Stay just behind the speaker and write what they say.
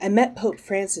I met Pope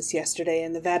Francis yesterday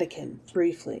in the Vatican,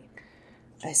 briefly.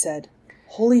 I said,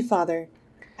 "Holy Father,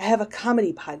 I have a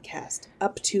comedy podcast,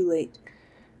 Up Too Late."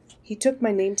 He took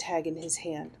my name tag in his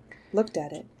hand, looked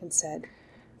at it, and said,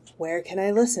 "Where can I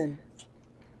listen?"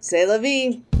 C'est la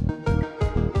vie!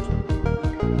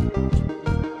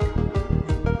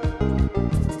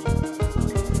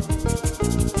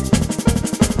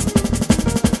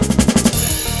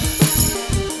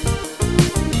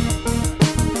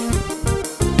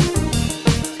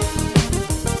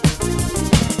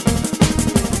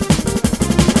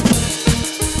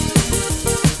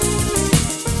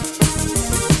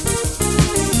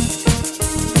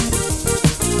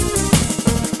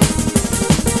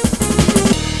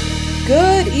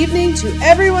 Good evening to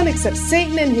everyone except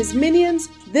Satan and his minions.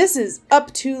 This is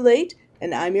Up Too Late,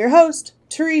 and I'm your host,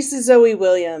 Teresa Zoe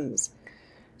Williams.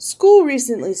 School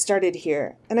recently started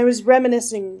here, and I was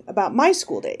reminiscing about my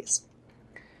school days.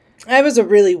 I was a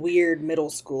really weird middle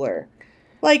schooler,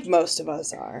 like most of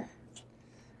us are.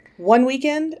 One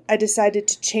weekend, I decided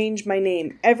to change my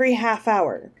name every half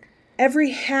hour.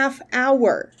 Every half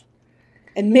hour!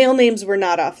 And male names were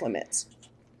not off limits.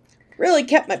 Really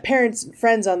kept my parents and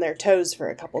friends on their toes for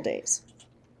a couple days.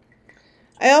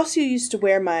 I also used to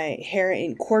wear my hair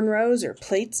in cornrows or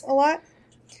plaits a lot.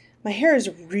 My hair is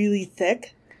really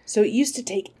thick, so it used to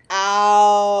take hours.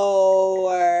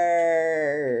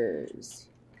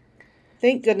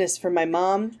 Thank goodness for my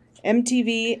mom,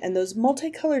 MTV, and those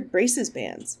multicolored braces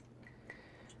bands.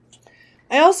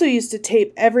 I also used to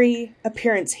tape every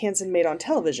appearance Hanson made on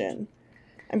television.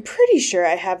 I'm pretty sure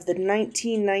I have the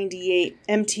 1998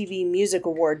 MTV Music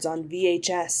Awards on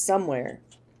VHS somewhere.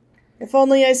 If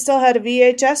only I still had a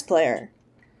VHS player.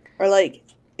 Or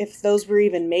if those were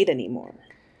even made anymore.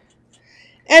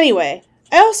 Anyway,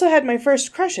 I also had my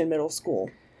first crush in middle school.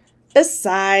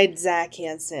 Besides Zach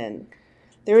Hanson.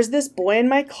 There was this boy in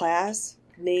my class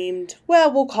named,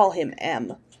 we'll call him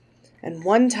M. And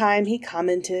one time he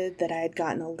commented that I had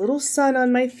gotten a little sun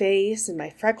on my face and my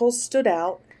freckles stood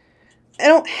out. I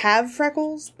don't have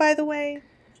freckles, by the way.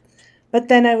 But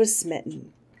then I was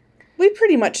smitten. We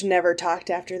pretty much never talked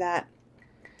after that.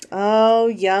 Oh,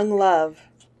 young love.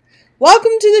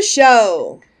 Welcome to the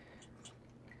show!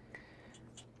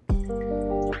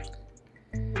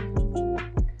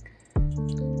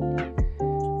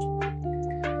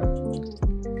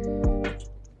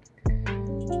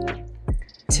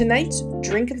 Tonight's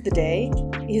drink of the day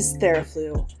is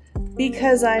Theraflu,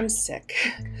 because I'm sick.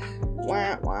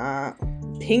 Wah, wah.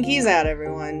 Pinkies out,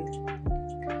 everyone.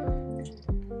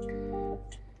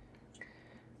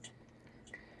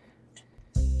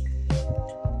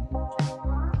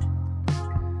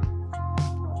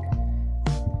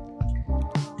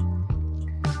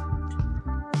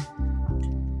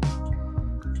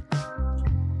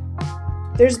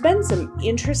 There's been some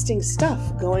interesting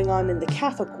stuff going on in the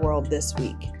Catholic world this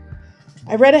week.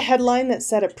 I read a headline that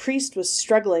said a priest was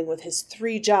struggling with his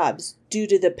 3 jobs due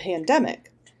to the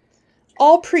pandemic.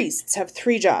 All priests have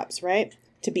 3 jobs, right?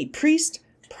 To be priest,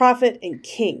 prophet, and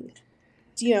king.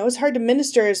 It's hard to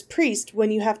minister as priest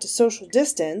when you have to social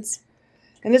distance,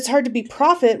 and it's hard to be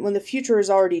prophet when the future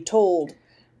is already told.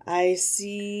 I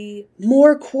see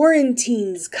more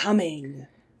quarantines coming.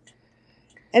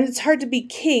 And it's hard to be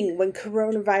king when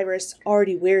coronavirus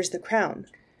already wears the crown.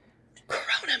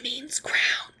 Corona means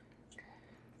crown.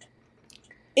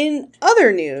 In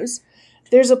other news,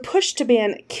 there's a push to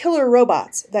ban killer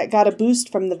robots that got a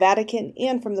boost from the Vatican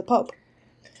and from the Pope.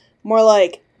 More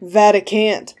like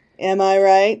Vaticant, am I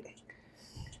right?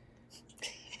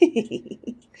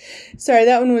 Sorry,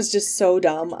 that one was just so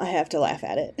dumb, I have to laugh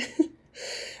at it.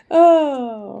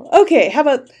 Oh, okay, how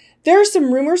about, there are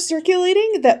some rumors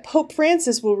circulating that Pope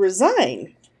Francis will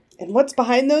resign. And what's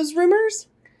behind those rumors?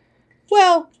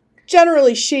 Well,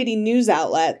 generally shady news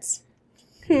outlets.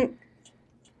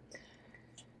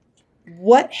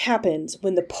 What happens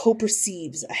when the Pope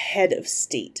receives a head of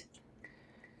state?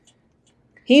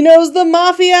 He knows the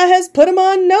mafia has put him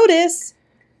on notice.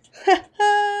 Ha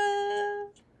ha.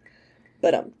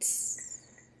 Ba-dum-ts.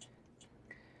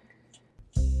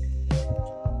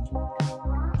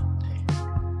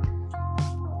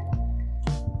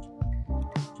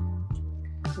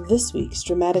 This week's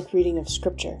dramatic reading of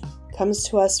Scripture comes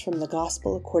to us from the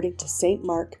Gospel according to St.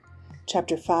 Mark,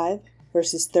 chapter 5,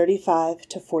 verses 35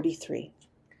 to 43.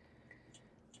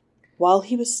 While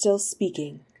he was still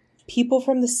speaking, people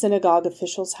from the synagogue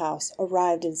official's house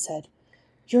arrived and said,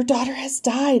 "Your daughter has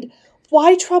died.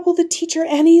 Why trouble the teacher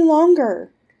any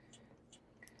longer?"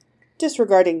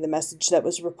 Disregarding the message that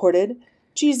was reported,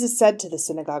 Jesus said to the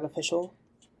synagogue official,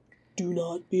 "Do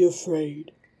not be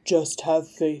afraid, just have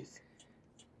faith."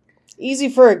 Easy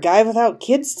for a guy without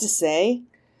kids to say.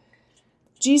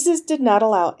 Jesus did not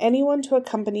allow anyone to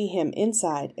accompany him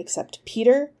inside except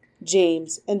Peter,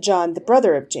 James, and John, the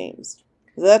brother of James.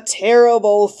 The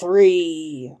terrible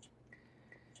three.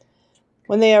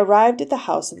 When they arrived at the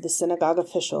house of the synagogue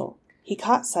official, he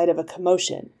caught sight of a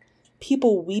commotion,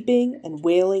 people weeping and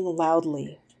wailing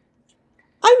loudly.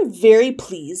 I'm very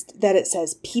pleased that it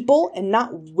says people and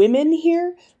not women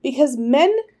here, because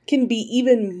men can be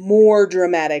even more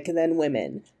dramatic than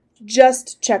women.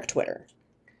 Just check Twitter.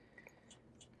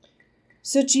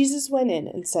 So Jesus went in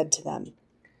and said to them,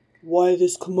 Why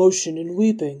this commotion and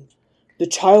weeping? The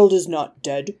child is not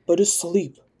dead, but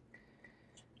asleep.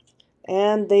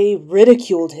 And they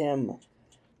ridiculed him.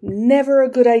 Never a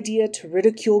good idea to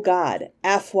ridicule God,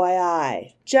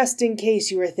 FYI, just in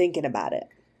case you were thinking about it.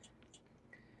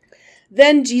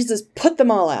 Then Jesus put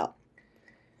them all out.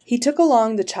 He took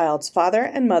along the child's father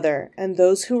and mother and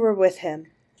those who were with him,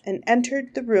 and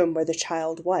entered the room where the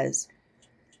child was.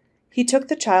 He took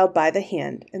the child by the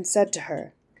hand and said to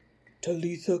her,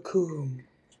 Talitha cum,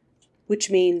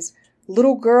 which means,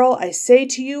 Little girl, I say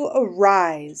to you,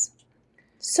 arise.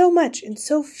 So much in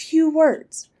so few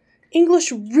words.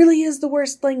 English really is the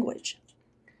worst language.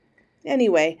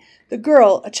 Anyway, the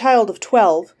girl, a child of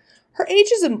 12, her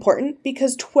age is important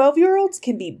because 12-year-olds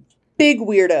can be big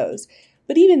weirdos,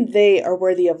 but even they are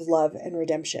worthy of love and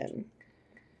redemption.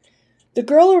 The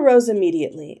girl arose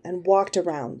immediately and walked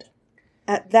around.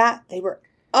 At that, they were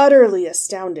utterly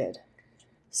astounded.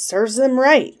 Serves them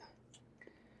right.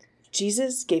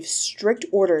 Jesus gave strict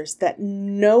orders that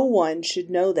no one should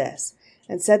know this,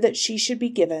 and said that she should be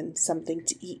given something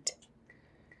to eat.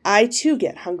 I too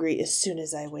get hungry as soon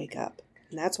as I wake up,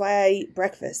 and that's why I eat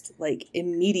breakfast,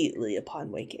 immediately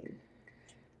upon waking.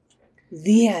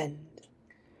 The end.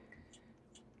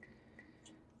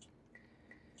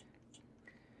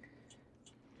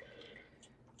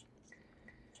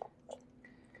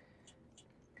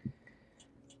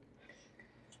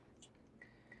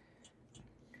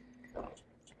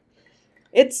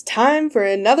 It's time for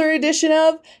another edition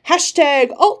of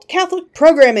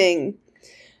 #AltCatholicProgramming.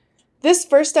 This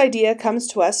first idea comes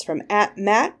to us from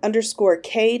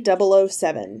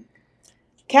 @Matt_K007.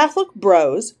 Catholic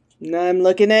bros, I'm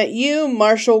looking at you,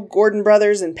 Marshall, Gordon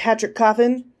Brothers, and Patrick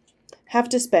Coffin, have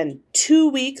to spend 2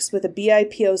 weeks with a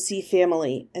BIPOC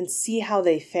family and see how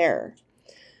they fare.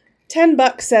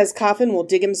 $10 says Coffin will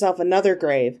dig himself another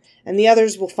grave, and the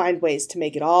others will find ways to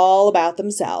make it all about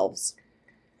themselves.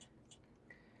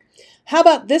 How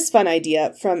about this fun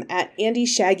idea from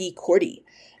 @AndyShaggyCordy,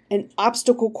 an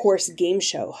obstacle course game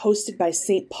show hosted by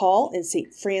St. Paul and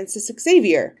St. Francis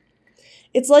Xavier.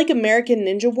 It's like American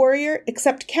Ninja Warrior,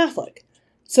 except Catholic,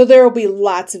 so there will be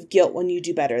lots of guilt when you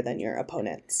do better than your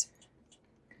opponents.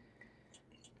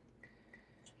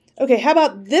 Okay, how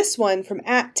about this one from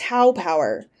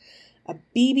 @TowPower, a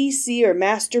BBC or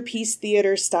Masterpiece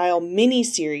Theater style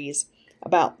mini-series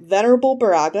about Venerable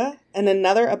Baraga, and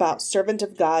another about Servant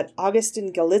of God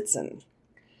Augustin Gallitzin.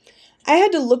 I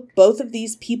had to look both of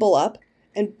these people up,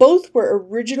 and both were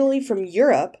originally from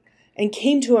Europe and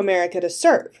came to America to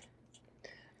serve.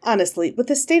 Honestly, with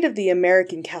the state of the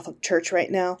American Catholic Church right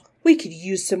now, we could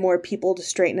use some more people to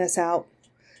straighten us out.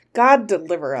 God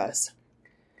deliver us.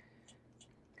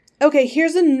 Okay,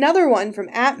 here's another one from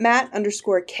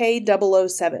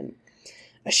 @Matt_K007.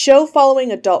 A show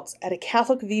following adults at a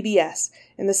Catholic VBS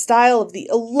in the style of the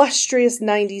illustrious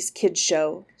 90s kids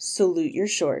show, Salute Your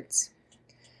Shorts.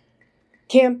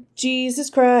 Camp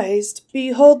Jesus Christ,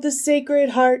 behold the Sacred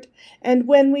Heart, and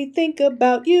when we think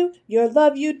about you, your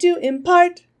love you do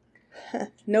impart.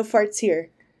 No farts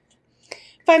here.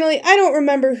 Finally, I don't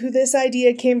remember who this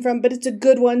idea came from, but it's a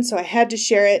good one, so I had to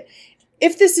share it.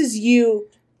 If this is you,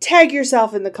 tag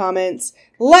yourself in the comments.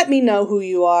 Let me know who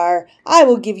you are. I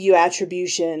will give you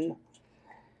attribution.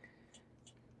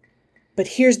 But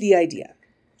here's the idea.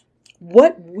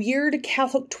 What weird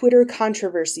Catholic Twitter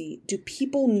controversy do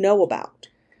people know about?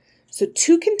 So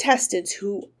 2 contestants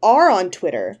who are on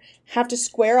Twitter have to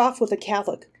square off with a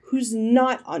Catholic who's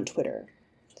not on Twitter.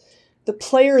 The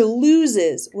player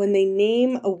loses when they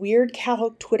name a weird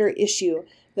Catholic Twitter issue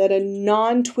that a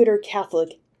non-Twitter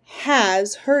Catholic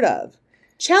has heard of.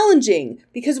 Challenging,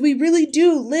 because we really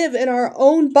do live in our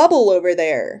own bubble over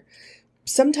there.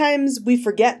 Sometimes we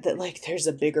forget that, there's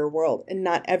a bigger world, and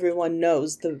not everyone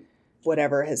knows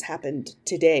whatever has happened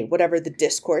today, whatever the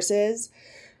discourse is.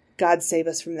 God save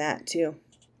us from that, too.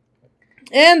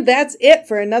 And that's it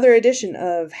for another edition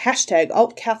of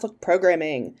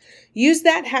 #AltCatholicProgramming. Use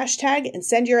that hashtag and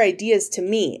send your ideas to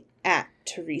me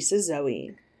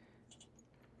 @TeresaZoe.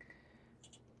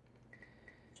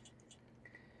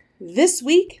 This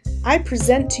week, I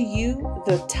present to you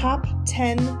the top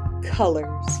 10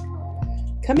 colors.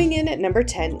 Coming in at number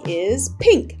 10 is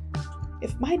pink.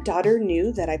 If my daughter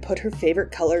knew that I put her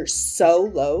favorite color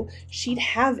so low, she'd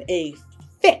have a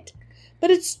fit. But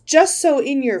it's just so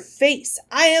in your face.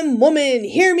 I am woman,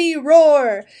 hear me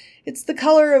roar. It's the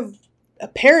color of,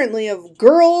 apparently, of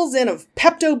girls and of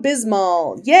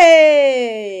Pepto-Bismol.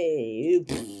 Yay!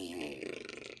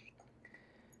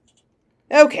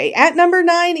 Okay, at number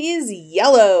 9 is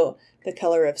yellow, the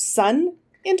color of sun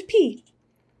and pea.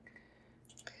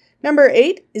 Number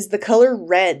 8 is the color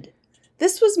red.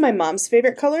 This was my mom's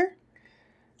favorite color,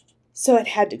 so it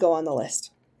had to go on the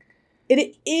list.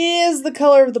 It is the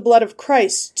color of the blood of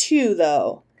Christ, too,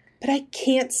 though, but I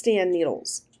can't stand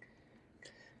needles.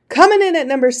 Coming in at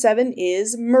number 7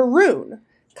 is maroon,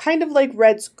 kind of like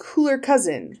red's cooler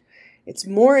cousin. It's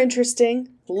more interesting,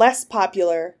 less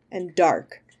popular, and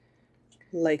dark.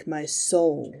 Like my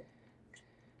soul.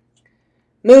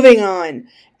 Moving on.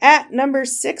 At number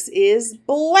 6 is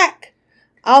black.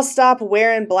 I'll stop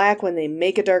wearing black when they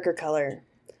make a darker color.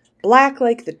 Black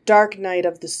like the dark night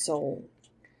of the soul.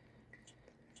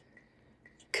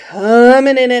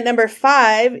 Coming in at number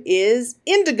 5 is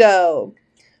indigo.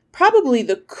 Probably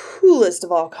the coolest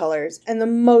of all colors and the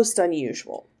most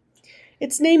unusual.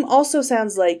 Its name also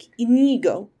sounds like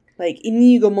Inigo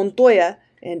Montoya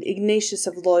and Ignatius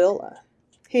of Loyola.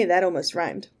 Hey, that almost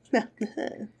rhymed.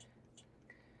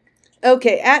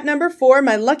 Okay, at number 4,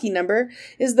 my lucky number,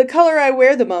 is the color I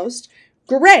wear the most,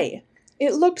 gray.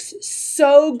 It looks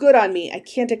so good on me, I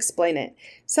can't explain it.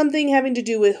 Something having to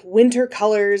do with winter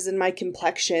colors and my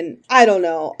complexion. I don't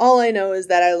know. All I know is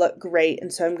that I look great,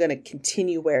 and so I'm going to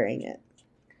continue wearing it.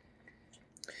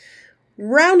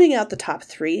 Rounding out the top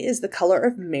 3 is the color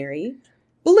of Mary,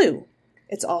 blue.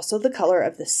 It's also the color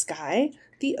of the sky,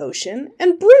 the ocean,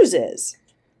 and bruises.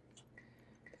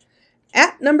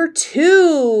 At number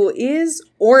 2 is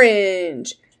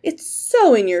orange. It's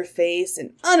so in your face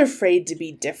and unafraid to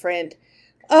be different.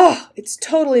 Oh, it's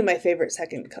totally my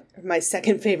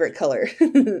second favorite color.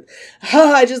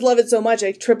 I just love it so much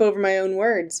I trip over my own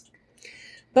words.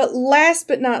 But last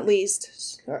but not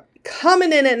least,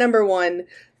 coming in at number 1,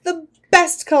 the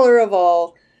best color of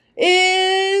all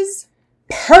is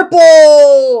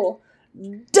purple.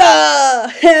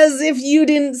 Duh! As if you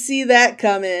didn't see that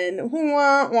coming.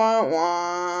 Wah, wah,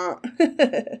 wah.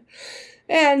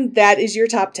 And that is your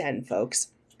top 10, folks.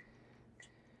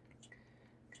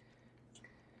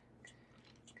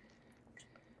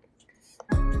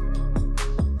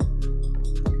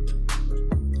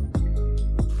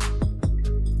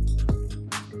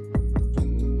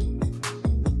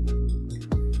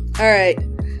 All right,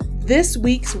 this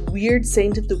week's Weird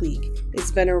Saint of the Week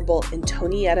is Venerable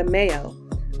Antonietta Mayo,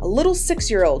 a little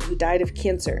 6-year-old who died of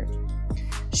cancer.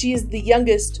 She is the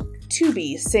youngest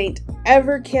to-be saint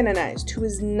ever canonized who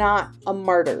is not a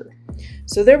martyr.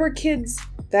 So there were kids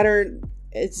that are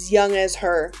as young as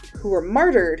her who were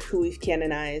martyred who we've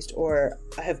canonized or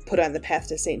have put on the path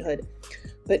to sainthood,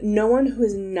 but no one who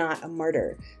is not a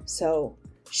martyr. So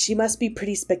she must be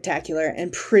pretty spectacular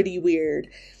and pretty weird.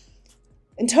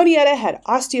 Antonietta had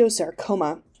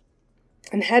osteosarcoma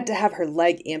and had to have her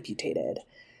leg amputated.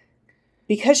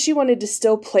 Because she wanted to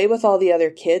still play with all the other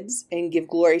kids and give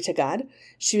glory to God,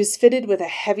 she was fitted with a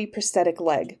heavy prosthetic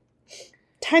leg.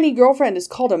 Tiny Girlfriend is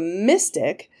called a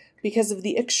mystic because of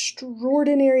the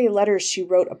extraordinary letters she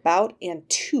wrote about and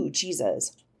to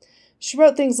Jesus. She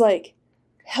wrote things like,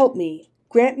 "Help me,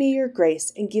 grant me your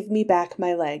grace, and give me back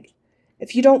my leg.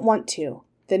 If you don't want to,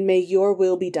 then may your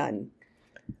will be done."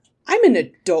 I'm an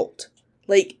adult,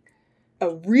 like a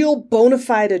real bona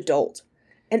fide adult,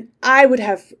 and I would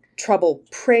have trouble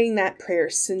praying that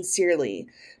prayer sincerely.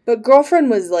 But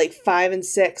Girlfriend was like 5 and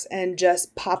 6 and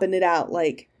just popping it out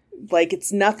like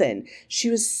it's nothing. She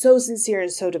was so sincere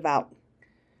and so devout.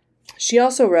 She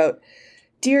also wrote,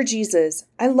 "Dear Jesus,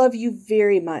 I love you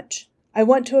very much. I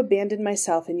want to abandon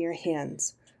myself in your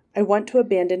hands. I want to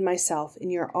abandon myself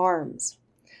in your arms.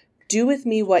 Do with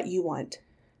me what you want.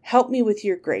 Help me with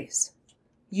your grace.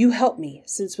 You help me,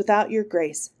 since without your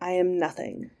grace, I am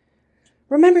nothing."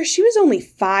 Remember, she was only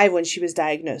 5 when she was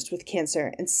diagnosed with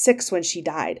cancer and 6 when she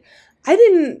died. I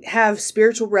didn't have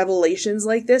spiritual revelations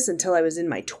like this until I was in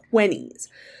my 20s.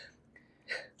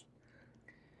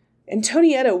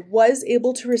 Antonietta was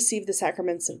able to receive the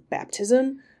sacraments of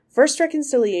baptism, first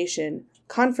reconciliation,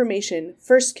 confirmation,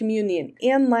 first communion,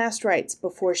 and last rites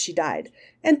before she died.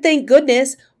 And thank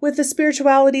goodness, with a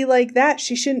spirituality like that,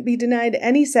 she shouldn't be denied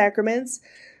any sacraments.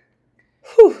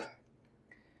 Whew.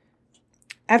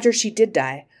 After she did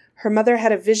die, her mother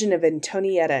had a vision of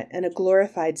Antonietta in a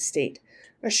glorified state,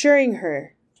 assuring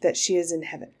her that she is in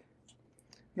heaven.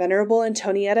 Venerable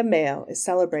Antonietta Mayo is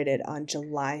celebrated on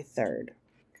July 3rd.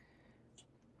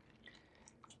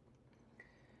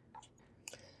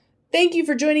 Thank you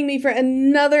for joining me for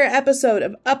another episode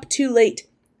of Up Too Late.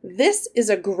 This is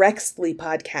a Grexley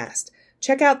podcast.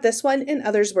 Check out this one and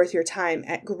others worth your time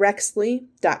at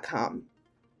grexley.com.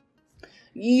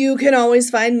 You can always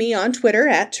find me on Twitter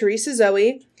at Teresa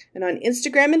Zoe and on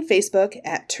Instagram and Facebook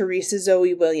at Teresa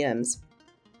Zoe Williams.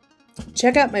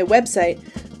 Check out my website,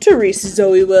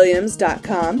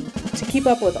 teresazoewilliams.com, to keep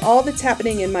up with all that's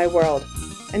happening in my world.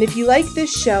 And if you like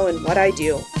this show and what I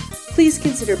do, please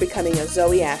consider becoming a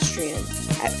Zoe Astrian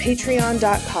at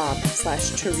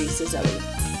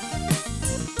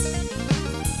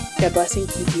patreon.com/TeresaZoe. God bless and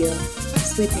keep you.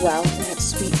 Sleep well and have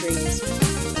sweet dreams.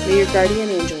 May your guardian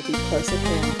angel be close at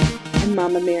hand, and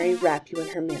Mama Mary wrap you in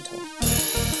her mantle.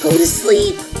 Go to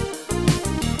sleep!